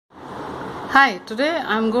Hi, today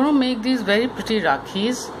I'm going to make these very pretty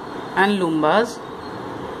Rakhis and Lumbas.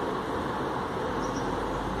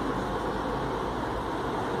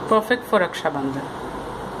 Perfect for Rakshabandhan.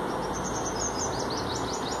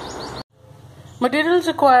 Materials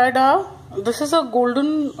required are, this is a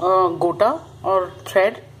golden gota or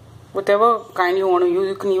thread, whatever kind you want to use.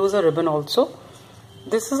 You can use a ribbon also.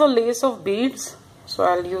 This is a lace of beads, so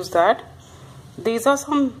I'll use that. These are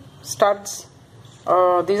some studs.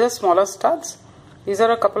 These are smaller studs. These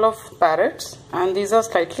are a couple of parrots, and these are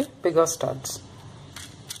slightly bigger studs.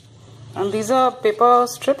 And these are paper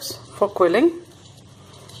strips for quilling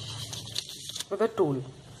with a tool.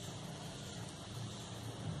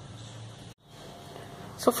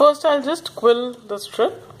 So first I'll just quill the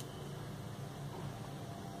strip.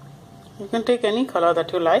 You can take any color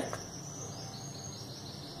that you like.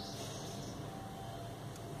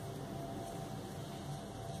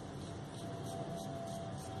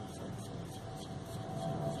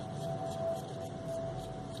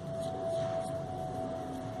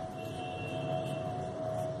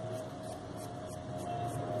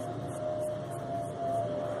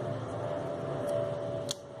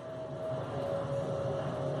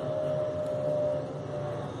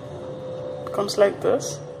 Comes like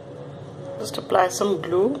this. Just apply some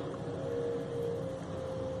glue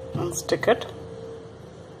and stick it,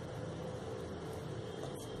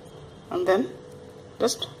 and then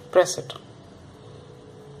just press it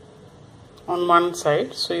on one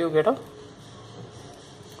side so you get a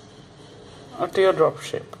teardrop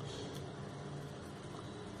shape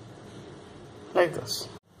like this.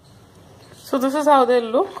 So this is how they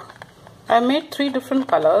look. I made 3 different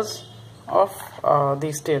colors of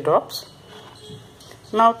these teardrops.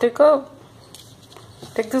 Now take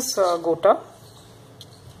this gota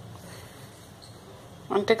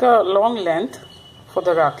and take a long length for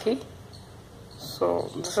the Rakhi.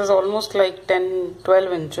 So this is almost like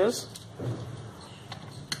 10-12 inches.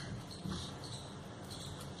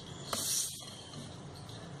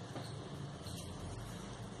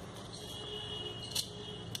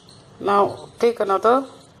 Now take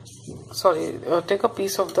take a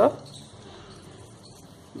piece of the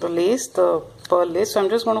lace, the pearl lace. So I'm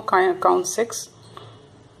just going to count 6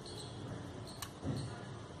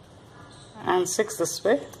 and 6 this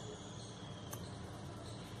way.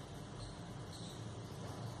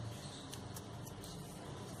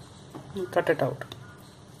 And cut it out.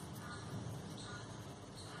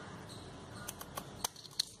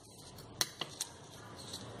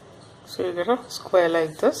 So you get a square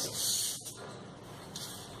like this.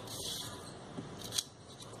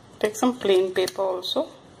 Take some plain paper also.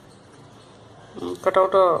 Cut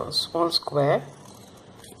out a small square.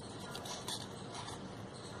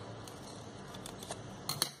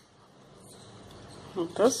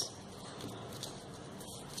 Like this.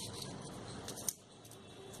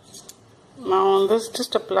 Now on this,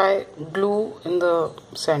 just apply glue in the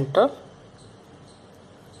center.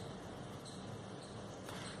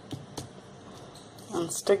 And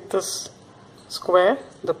stick this square,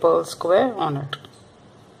 the pearl square, on it.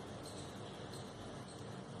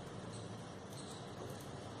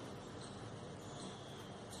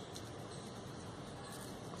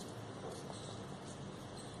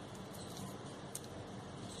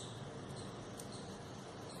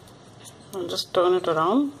 And just turn it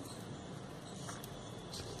around.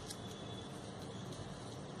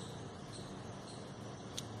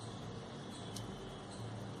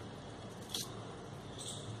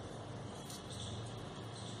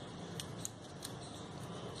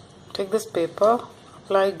 Take this paper,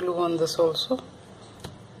 apply glue on this also,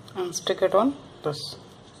 and stick it on this.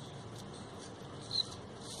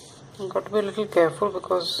 You've got to be a little careful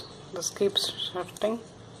because this keeps shifting.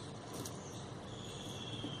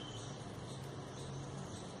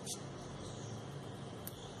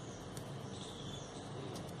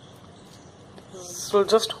 This will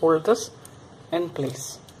just hold this in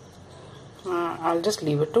place. I'll just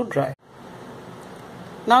leave it to dry.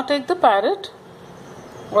 Now take the parrot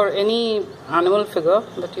or any animal figure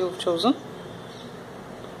that you've chosen.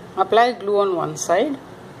 Apply glue on one side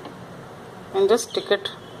and just stick it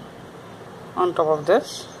on top of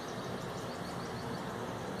this.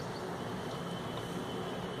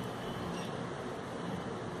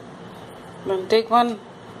 Then take one,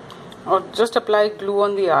 or just apply glue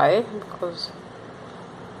on the eye,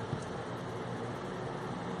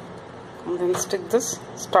 and then stick this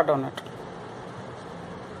stud on it.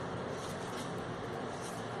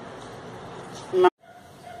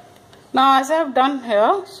 Now as I have done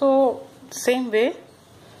here, so same way,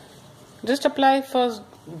 just apply first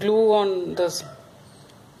glue on this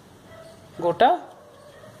gota,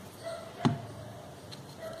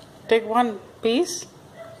 take one piece,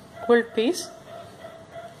 quilt piece,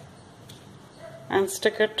 and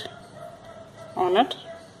stick it on it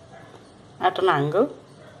at an angle.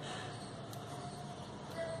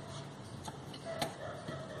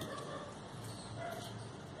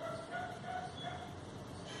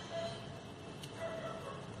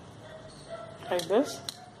 Like this.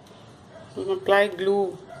 You can apply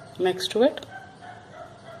glue next to it.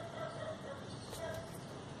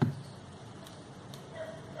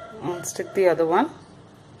 And stick the other one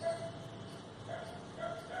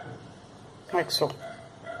like so.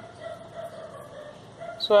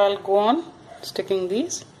 So I'll go on sticking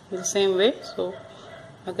these in the same way. So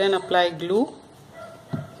again apply glue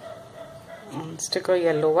and stick a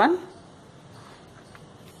yellow one.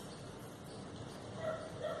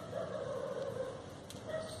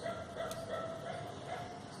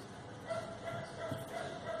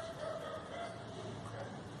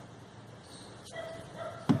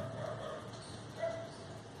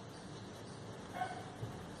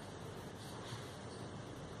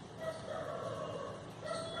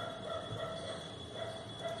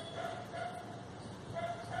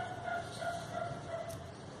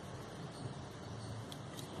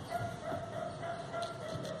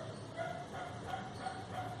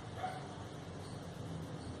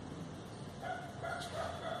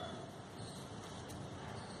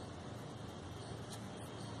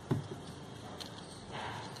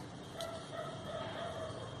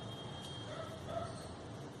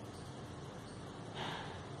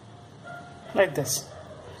 Like this.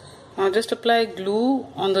 Now just apply glue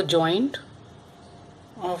on the joint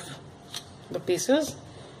of the pieces.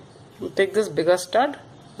 You take this bigger stud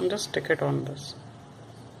and just stick it on this.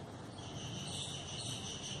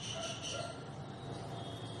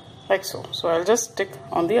 Like so. So I'll just stick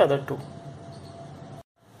on the other two.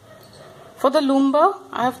 For the loomba,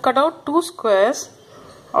 I have cut out 2 squares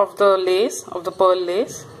of the lace, of the pearl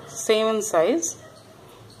lace, same in size,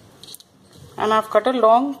 and I've cut a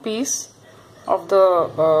long piece of the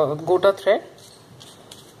gota thread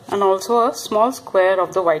and also a small square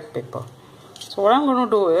of the white paper. So what I'm going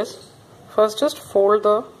to do is first just fold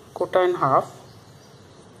the gota in half,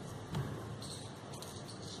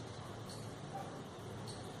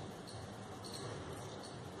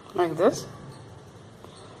 like this,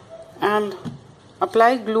 and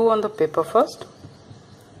apply glue on the paper first.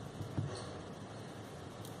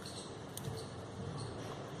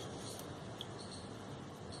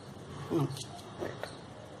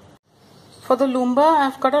 For the loomba, I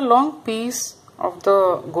have cut a long piece of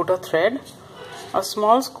the gota thread, a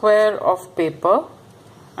small square of paper,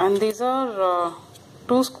 and these are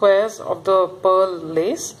 2 squares of the pearl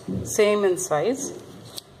lace, same in size.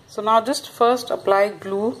 So now just first apply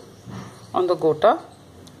glue on the gota,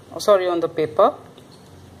 on the paper.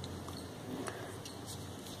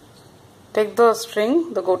 Take the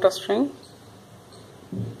string, the gota string,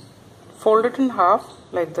 fold it in half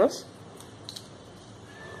like this.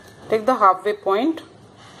 Take the halfway point.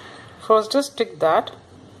 First just stick that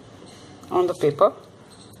on the paper.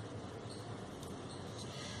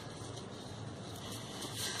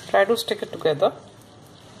 Try to stick it together,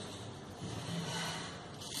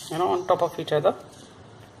 on top of each other,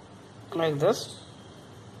 like this.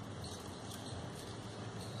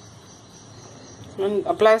 And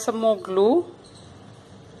apply some more glue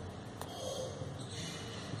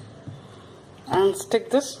and stick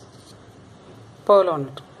this pearl on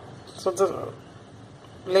it. So the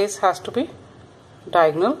lace has to be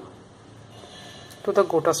diagonal to the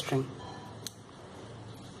gota string.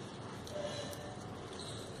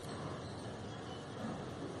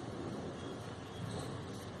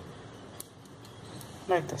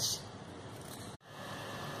 Like this.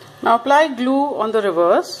 Now apply glue on the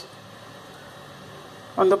reverse,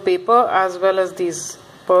 on the paper as well as these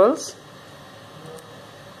pearls.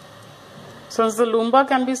 Since the loomba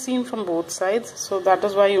can be seen from both sides, so that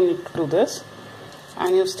is why you need to do this.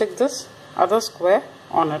 And you stick this other square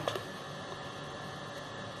on it.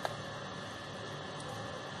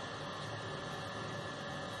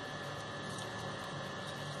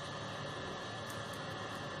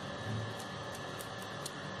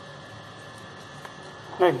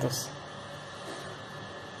 Like this.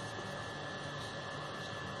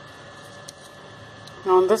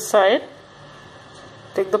 Now on this side,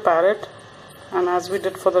 take the parrot, and as we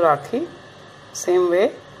did for the rakhi, same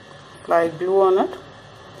way, apply glue on it.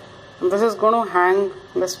 And this is going to hang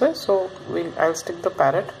this way, so I'll stick the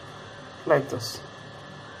parrot like this.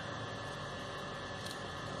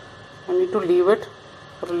 I need to leave it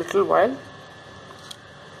for a little while.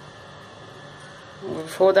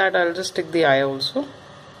 Before that, I'll just stick the eye also.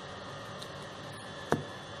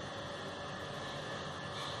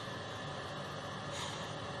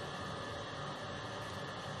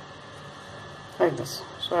 like this.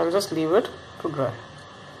 So I'll just leave it to dry.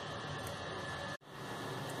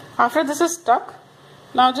 After this is stuck,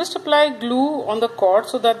 now just apply glue on the cord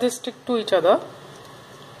so that they stick to each other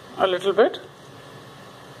a little bit.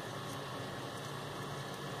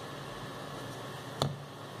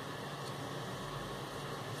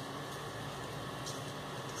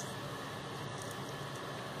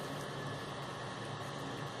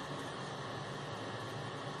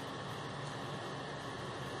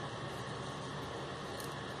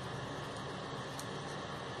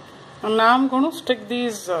 And now I'm going to stick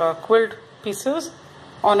these quilled pieces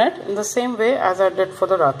on it in the same way as I did for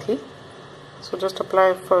the Rakhi. So just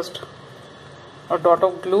apply first a dot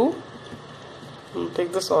of glue and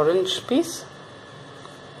take this orange piece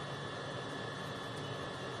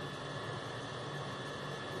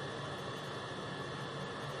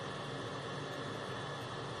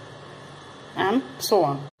and so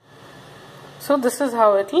on. So this is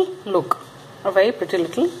how it will look, a very pretty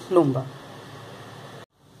little loomba.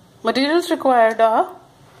 Materials required are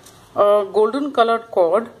a golden colored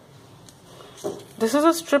cord. This is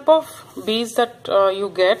a strip of beads that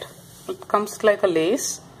you get. It comes like a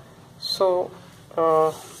lace. So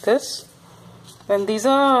this. Then these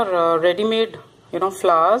are ready-made,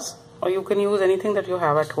 flowers, or you can use anything that you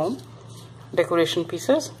have at home. Decoration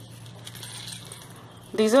pieces.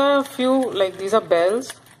 These are a few, these are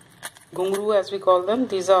bells, ghungru as we call them.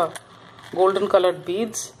 These are golden colored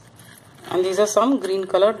beads. And these are some green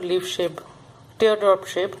colored leaf shape, teardrop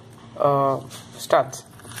shape studs.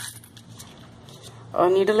 A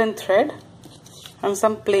needle and thread and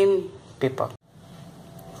some plain paper.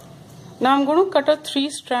 Now I'm going to cut a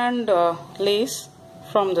 3-strand lace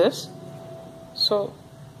from this. So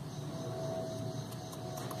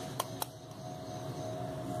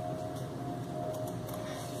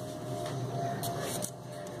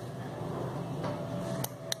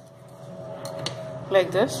like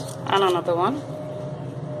this, and another one.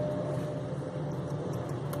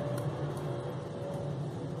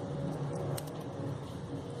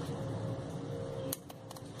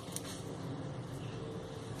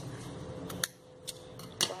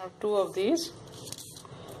 So I have 2 of these.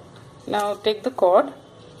 Now take the cord,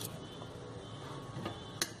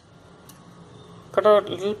 cut a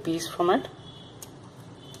little piece from it.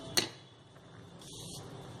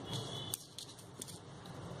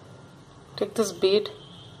 Take this bead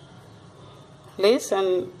lace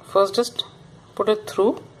and first just put it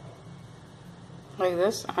through like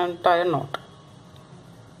this and tie a knot.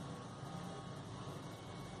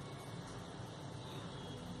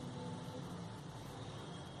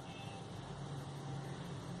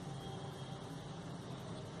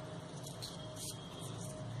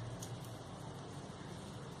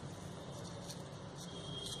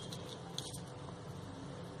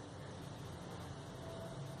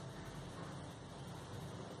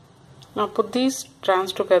 Now put these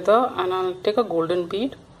strands together and I'll take a golden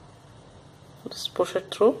bead, just push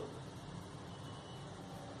it through.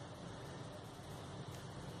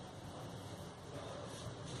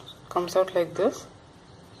 Comes out like this.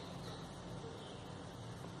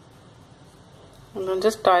 And then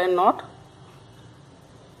just tie a knot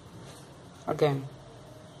again.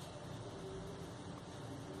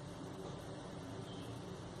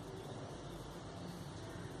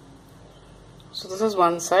 So this is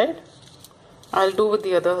one side. I'll do with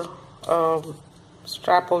the other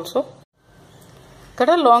strap also. Cut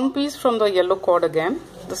a long piece from the yellow cord again,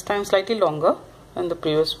 this time slightly longer than the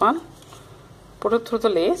previous one. Put it through the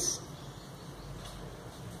lace.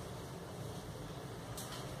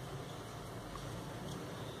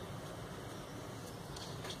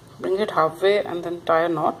 Bring it halfway and then tie a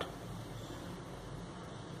knot.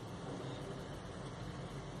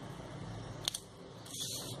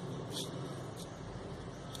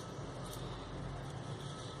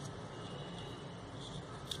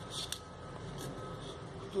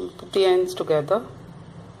 Put the ends together,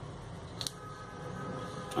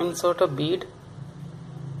 insert a bead,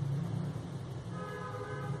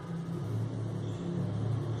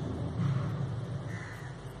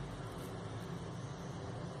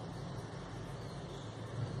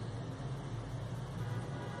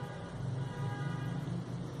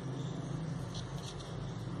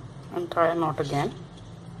 and tie a knot again.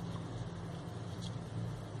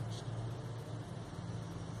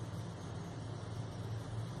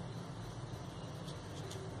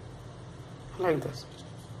 Like this.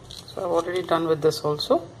 So I've already done with this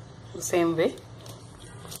also, the same way.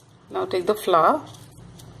 Now take the flower,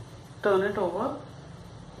 turn it over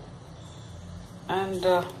and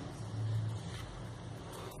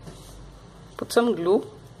put some glue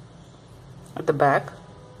at the back.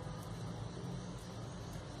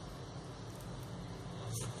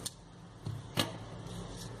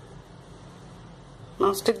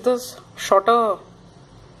 Now stick this shorter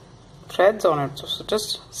threads on it. So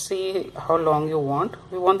just see how long you want.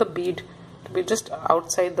 We want the bead to be just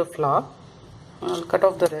outside the flower. I'll cut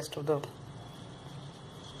off the rest of the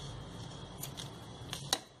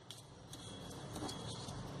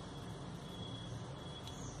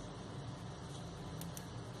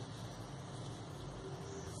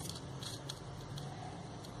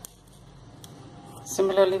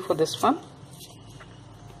similarly for this one,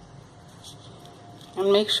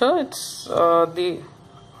 and make sure it's the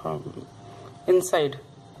inside.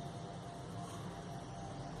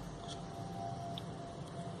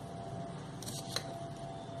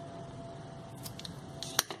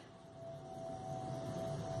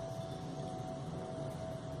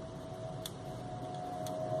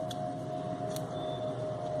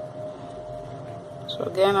 So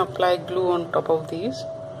again apply glue on top of these.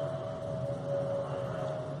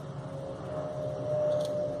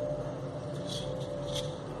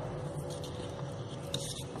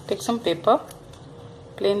 Take some paper,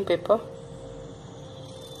 plain paper,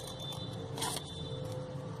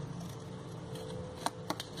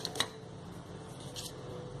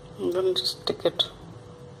 and then just stick it.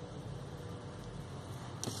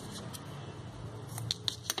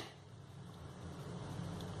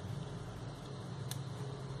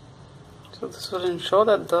 So this will ensure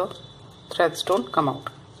that the threads don't come out.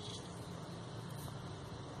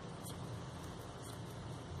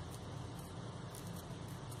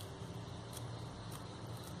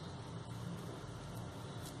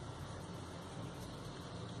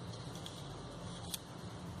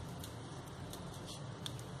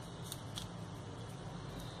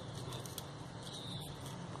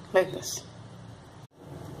 Like this.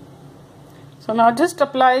 So now just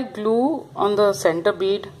apply glue on the center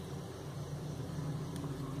bead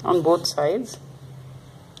on both sides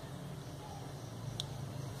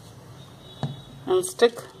and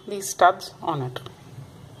stick these studs on it.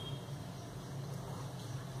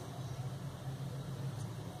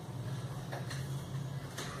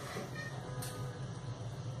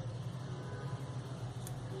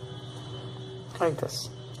 Like this.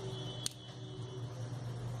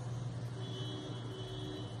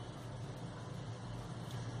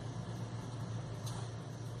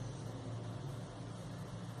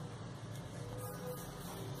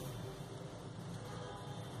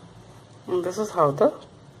 And this is how the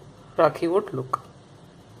Rakhi would look.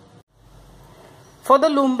 For the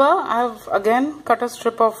Lumba, I have again cut a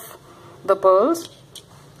strip of the pearls.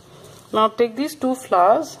 Now take these two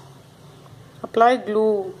flowers, apply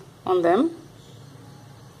glue on them,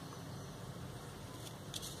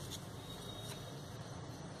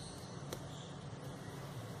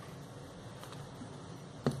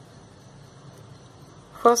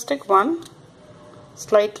 first stick one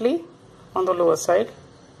slightly on the lower side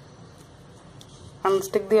and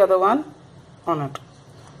stick the other one on it.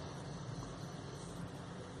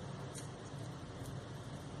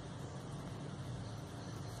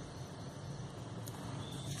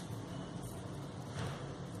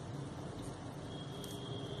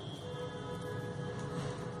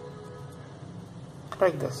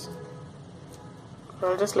 Like this.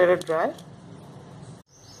 I'll just let it dry.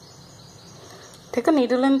 Take a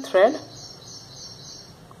needle and thread.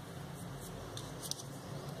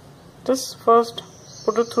 Just first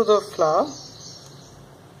put it through the flower.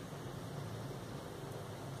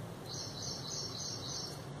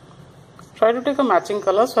 Try to take a matching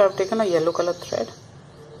color, so I have taken a yellow color thread.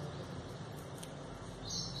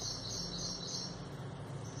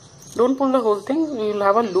 Don't pull the whole thing, you will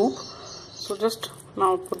have a loop. So just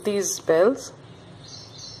now put these bells.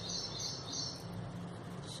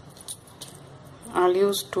 I'll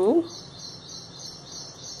use two.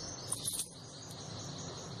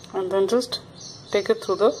 And then just take it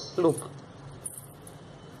through the loop.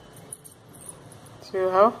 So you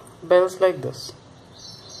have bells like this.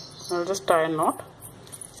 I'll just tie a knot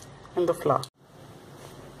in the flower.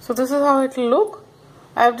 So this is how it will look.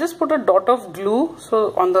 I have just put a dot of glue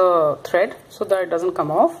on the thread so that it doesn't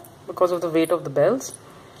come off because of the weight of the bells.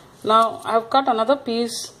 Now I have cut another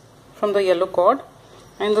piece from the yellow cord,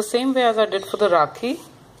 and the same way as I did for the Rakhi,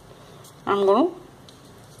 I'm going to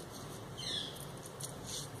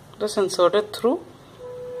just insert it through.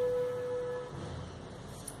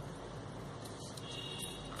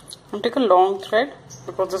 And take a long thread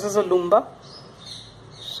because this is a Lumba.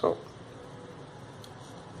 So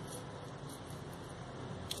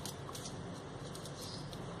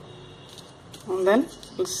and then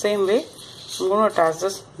in the same way I'm going to attach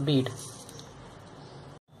this bead.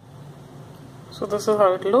 So this is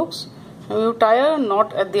how it looks. And you tie a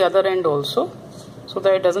knot at the other end also so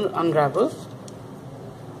that it doesn't unravel.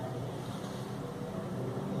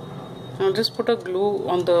 Now just put a glue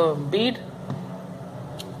on the bead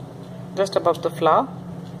just above the flower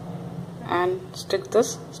and stick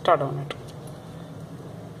this stud on it.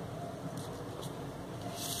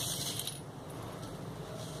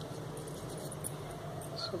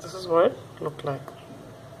 So this is what it looked like.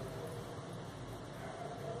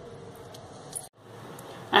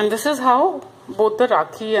 And this is how both the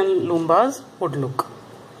Rakhi and Lumbas would look.